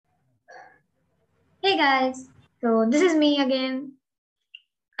Hey guys, so this is me again.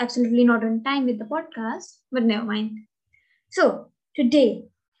 Absolutely not on time with the podcast, but never mind. So today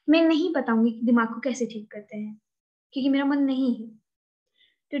मैं नहीं बताऊंगी कि दिमाग को कैसे ठीक करते हैं क्योंकि मेरा मन नहीं है.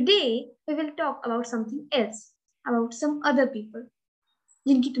 Today we will talk about something else, about some other people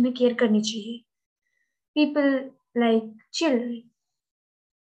जिनकी तुम्हें केयर करनी चाहिए. People like children,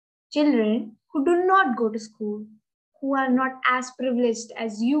 children who do not go to school, who are not as privileged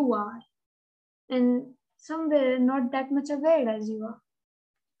as you are, and somewhere not that much aware as you are.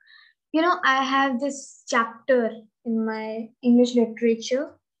 I have this chapter in my English literature,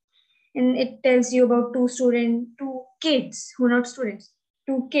 and it tells you about two kids who are not students,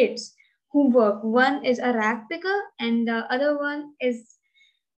 two kids who work. One is a rag picker, and the other one is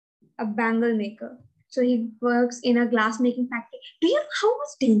a bangle maker. So he works in a glass making factory. Do you know how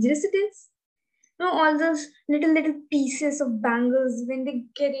much dangerous it is? All those little pieces of bangles when they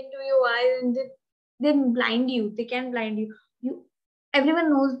get into your eyes and they blind you. They can blind you. You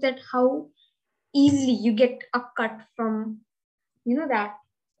Everyone knows that how easily you get a cut from that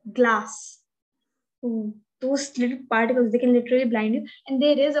glass. Those little particles, they can literally blind you, and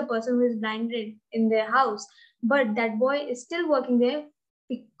there is a person who is blinded in their house, but that boy is still working there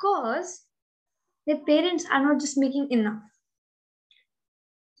because their parents are not just making enough.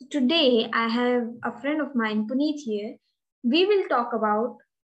 So today I have a friend of mine, Puneet, here. We will talk about,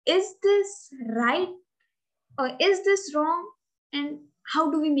 is this right or is this wrong, and how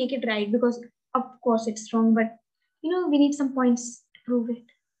do we make it right? Because of course it's wrong, but we need some points to prove it.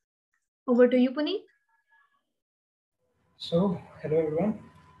 Over to you, Puneet. So, hello everyone.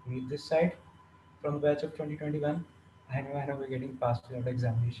 Meet this side from the batch of 2021. I know we're getting past without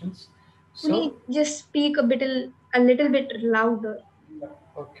examinations. So, Puneet, just speak a little bit louder.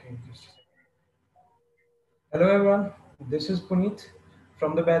 okay, just a second. Hello everyone. This is Puneet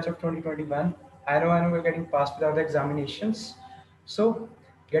from the batch of 2021. I know we're getting past without the examinations. So,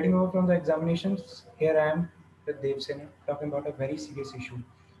 getting over from the examinations, here I am with Dev Sena talking about a very serious issue.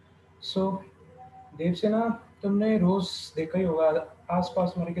 So, Devasena, तुमने रोज देखा ही होगा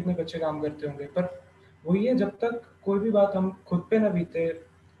आसपास हमारे कितने बच्चे काम करते होंगे, पर वही है, जब तक कोई भी बात हम खुद पे ना बीते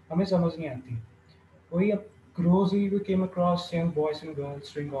हमें समझ नहीं आती. वही अब grossly we came across young boys and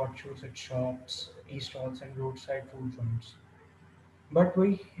girls doing odd shows at shops, tea stalls and roadside food joints. But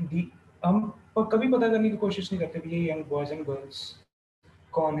वही हम कभी पता करने की कोशिश नहीं करते कि ये यंग बॉयज एंड गर्ल्स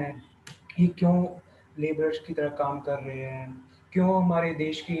कौन है, ये क्यों लेबरर्स की तरह काम कर रहे हैं, क्यों हमारे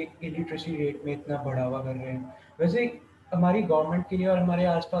देश की इलिटरेसी रेट में इतना बढ़ावा कर रहे हैं. वैसे हमारी गवर्नमेंट के लिए और हमारे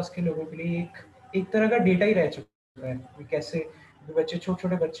आसपास के लोगों के लिए एक एक तरह का डेटा ही रह चुका है कि कैसे बच्चे, छोटे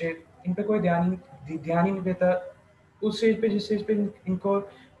छोटे बच्चे, इन पे कोई ध्यान ही नहीं देता उस स्टेज पे, जिस स्टेज पे इनको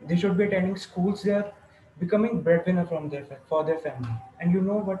they should be attending schools, they are becoming breadwinner from their family. And you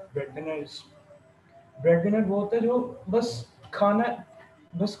know what breadwinner is? Breadwinner वो होता है जो बस खाना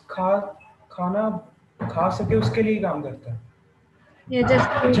बस खाना खा सके उसके लिए ही काम करता है. Yeah, just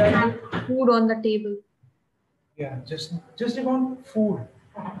to have चाहे food on the table. yeah, just about food.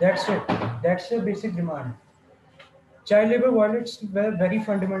 That's it. That's the basic demand. Child labor violates were very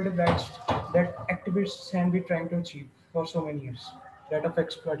fundamental rights that activists have been trying to achieve for so many years. That of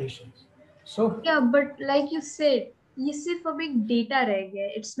exploitation. So Yeah, but like you said, ये सिर्फ अब एक data रह गया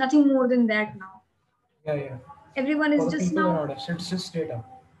है. It's nothing more than that now. yeah. Everyone For is the just people now. around us, it's just data.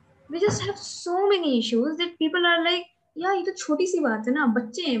 We just have so many issues that people are like, yeah, ये तो छोटी सी बात है ना,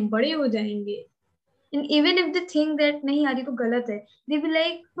 बच्चे हैं, बड़े हो जाएंगे. And even if they think that नहीं यार ये तो गलत है, they be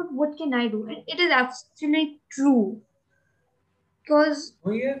like, but what can I do? And it is actually true. Because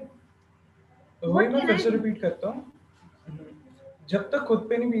वही है, वही what मैं can फिर I से do? रिपीट करता हूँ. जब तक खुद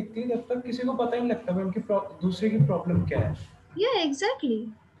पे नहीं बीतती तब तक किसी को पता ही नहीं लगता कि दूसरे की प्रॉब्लम क्या है. Yeah, exactly.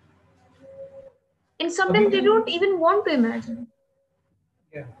 And अभी sometimes भी they don't even want to imagine.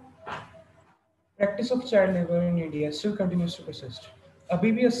 Practice of child labour in India still continues to persist.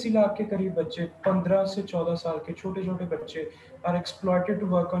 अभी भी 80 लाख के करीब बच्चे, 15 से 14 साल के छोटे छोटे बच्चे are exploited to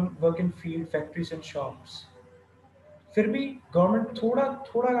work in field, factories and shops. फिर भी गवर्नमेंट थोड़ा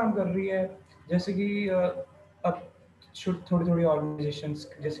थोड़ा काम कर रही है, जैसे कि अब थोड़ी थोड़ी ऑर्गेनाइजेशंस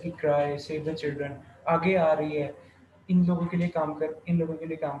जैसे कि क्राई, सेव द चिल्ड्रन आगे आ रही है इन लोगों के लिए काम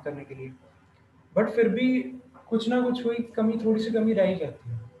करने के लिए. बट फिर भी कुछ ना कुछ वही कमी, थोड़ी सी कमी रह ही जाती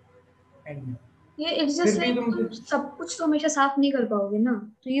है एंड में. Yeah, it's just फिर भी like तुम तुम सब कुछ तो हमेशा साफ नहीं कर पाओगे ना.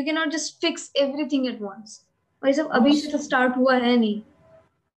 तो you cannot just fix everything at once. और ये सब हाँ अभी बस से तो स्टार्ट हुआ है नहीं.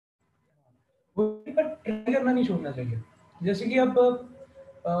 वही, पर ट्राई करना नहीं छोड़ना चाहिए. जैसे कि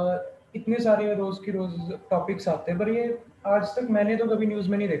अब इतने सारे रोज की रोज टॉपिक्स आते हैं, पर ये आज तक मैंने तो कभी न्यूज़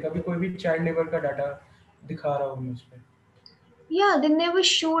में नहीं देखा कि कोई भी चाइल्ड लेबर का डाटा दिखा रहा हो न्यूज़ पे. Yeah, they never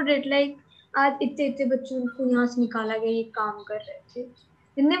showed it. Like आज इतने इतने बच्चों को यहाँ से निकाला गया, ये काम कर रहे थे.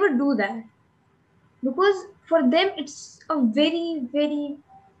 They never do that because for them it's a very very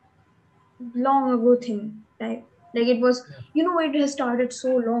long ago thing. Like it was, Yeah. it has started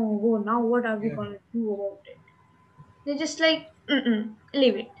so long ago. Now what are we Yeah. gonna do about it? They're just like,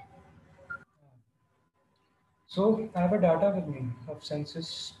 leave it. So I have a data with me of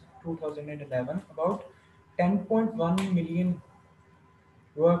census 2011. About 10.1 million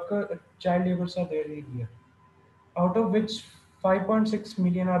child laborers are there in India, out of which 5.6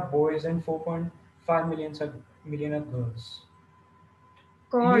 million are boys and 4.5 million are girls.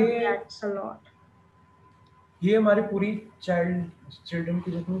 God, ये that's a lot. ये हमारी पूरी children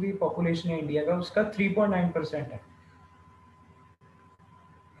की जितनी भी population है India का उसका 3.9% है.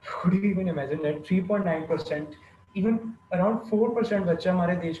 Could you even imagine that 3.9%, even around 4% बच्चा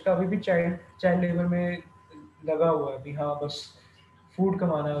हमारे देश का अभी भी चाइल्ड चाइल्ड लेबर में लगा हुआ है. अभी हाँ बस फूड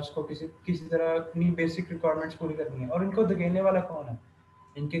कमाना है उसको, किसी किसी तरह अपनी बेसिक रिक्वायरमेंट्स पूरी करनी है. और इनको धकेलने वाला कौन है?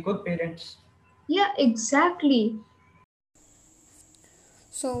 इनके खुद parents. Yeah, exactly.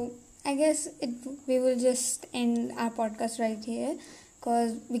 So I guess we will just end our podcast right here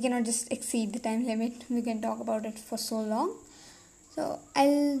because we cannot just exceed the time limit. We can talk about it for so long. So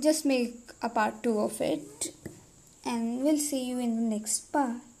I'll just make a part 2 of it and we'll see you in the next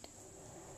part.